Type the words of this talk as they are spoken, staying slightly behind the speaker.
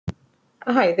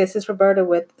Hi, this is Roberta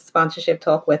with Sponsorship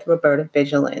Talk with Roberta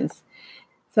Vigilance.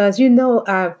 So, as you know,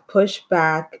 I've pushed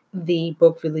back the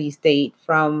book release date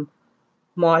from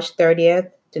March 30th.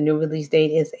 The new release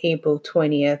date is April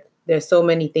 20th. There's so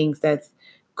many things that's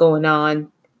going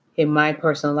on in my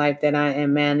personal life that I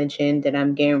am managing, that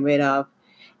I'm getting rid of.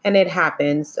 And it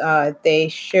happens. They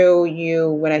show you,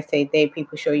 when I say they,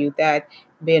 people show you that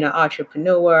being an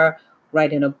entrepreneur,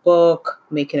 writing a book,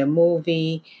 making a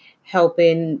movie,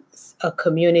 helping a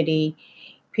community,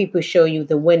 people show you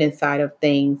the winning side of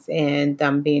things. And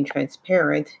I'm being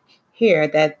transparent here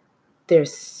that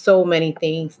there's so many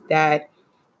things that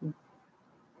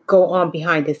go on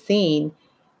behind the scene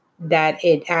that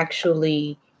it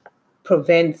actually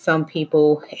prevents some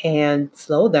people and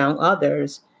slow down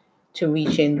others to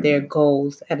reaching their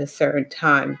goals at a certain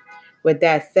time. With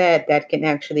that said, that can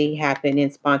actually happen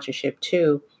in sponsorship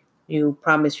too. You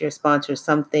promise your sponsor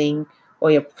something, or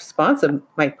your sponsor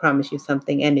might promise you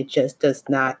something, and it just does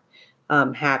not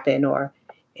happen, or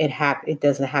it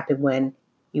doesn't happen when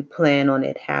you plan on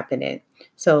it happening.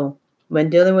 So when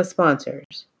dealing with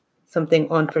sponsors,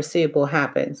 something unforeseeable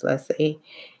happens. Let's say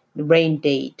the rain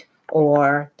date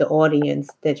or the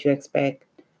audience that you expect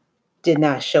did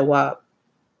not show up.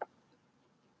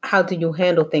 How do you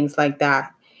handle things like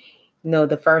that?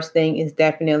 The first thing is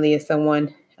definitely, as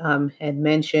someone had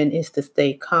mentioned, is to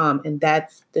stay calm. And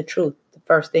that's the truth. The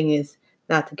first thing is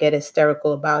not to get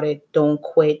hysterical about it. Don't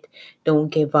quit. Don't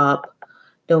give up.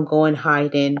 Don't go in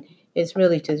hiding. It's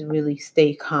really to really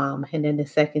stay calm. And then the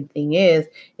second thing is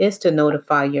to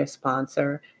notify your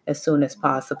sponsor as soon as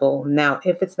possible. Now,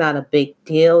 if it's not a big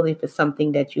deal, if it's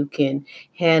something that you can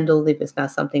handle, if it's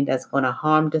not something that's going to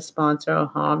harm the sponsor or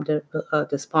harm the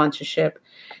sponsorship,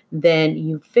 then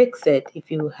you fix it. If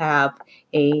you have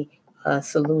a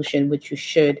solution, which you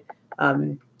should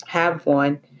have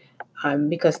one,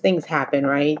 because things happen,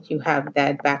 right? You have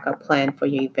that backup plan for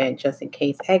your event just in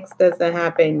case X doesn't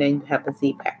happen, then you have a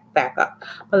Z backup.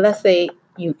 But let's say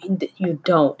you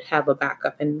don't have a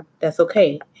backup, and that's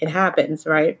okay. It happens,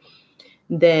 right?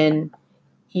 Then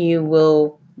you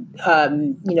will,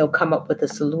 come up with a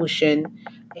solution.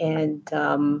 And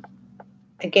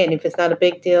again, if it's not a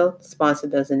big deal, the sponsor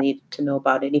doesn't need to know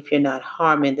about it. If you're not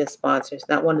harming the sponsor, it's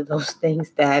not one of those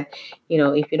things that,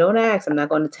 if you don't ask, I'm not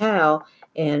going to tell.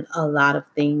 And a lot of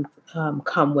things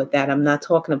come with that. I'm not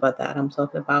talking about that. I'm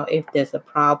talking about if there's a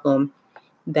problem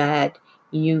that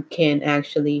you can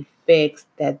actually fix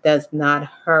that does not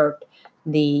hurt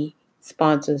the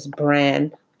sponsor's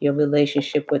brand, your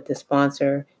relationship with the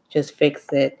sponsor, just fix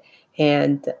it.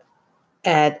 And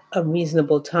at a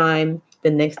reasonable time,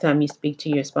 the next time you speak to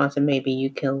your sponsor, maybe you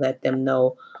can let them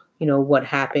know, what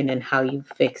happened and how you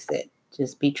fixed it.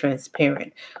 Just be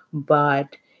transparent.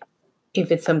 But if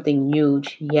it's something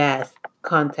huge, yes,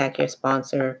 contact your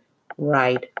sponsor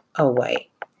right away.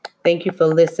 Thank you for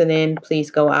listening.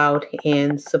 Please go out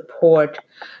and support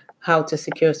How to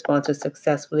Secure Sponsors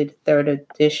Successfully, the third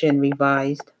edition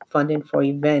revised funding for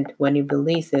event when it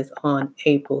releases on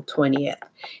April 20th.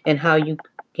 And how you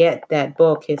get that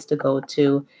book is to go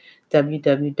to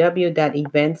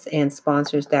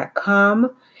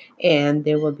www.eventsandssponsors.com, and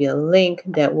there will be a link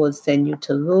that will send you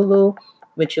to Lulu,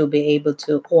 which you'll be able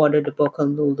to order the book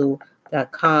on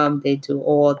lulu.com. They do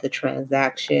all the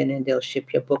transaction and they'll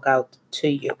ship your book out to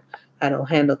you. I don't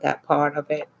handle that part of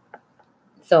it.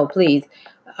 So please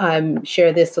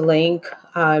share this link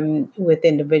with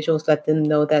individuals. Let them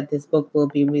know that this book will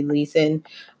be releasing.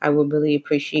 I would really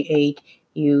appreciate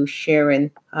you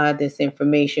sharing this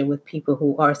information with people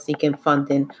who are seeking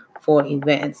funding for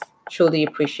events. Truly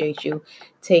appreciate you.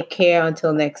 Take care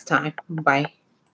until next time. Bye.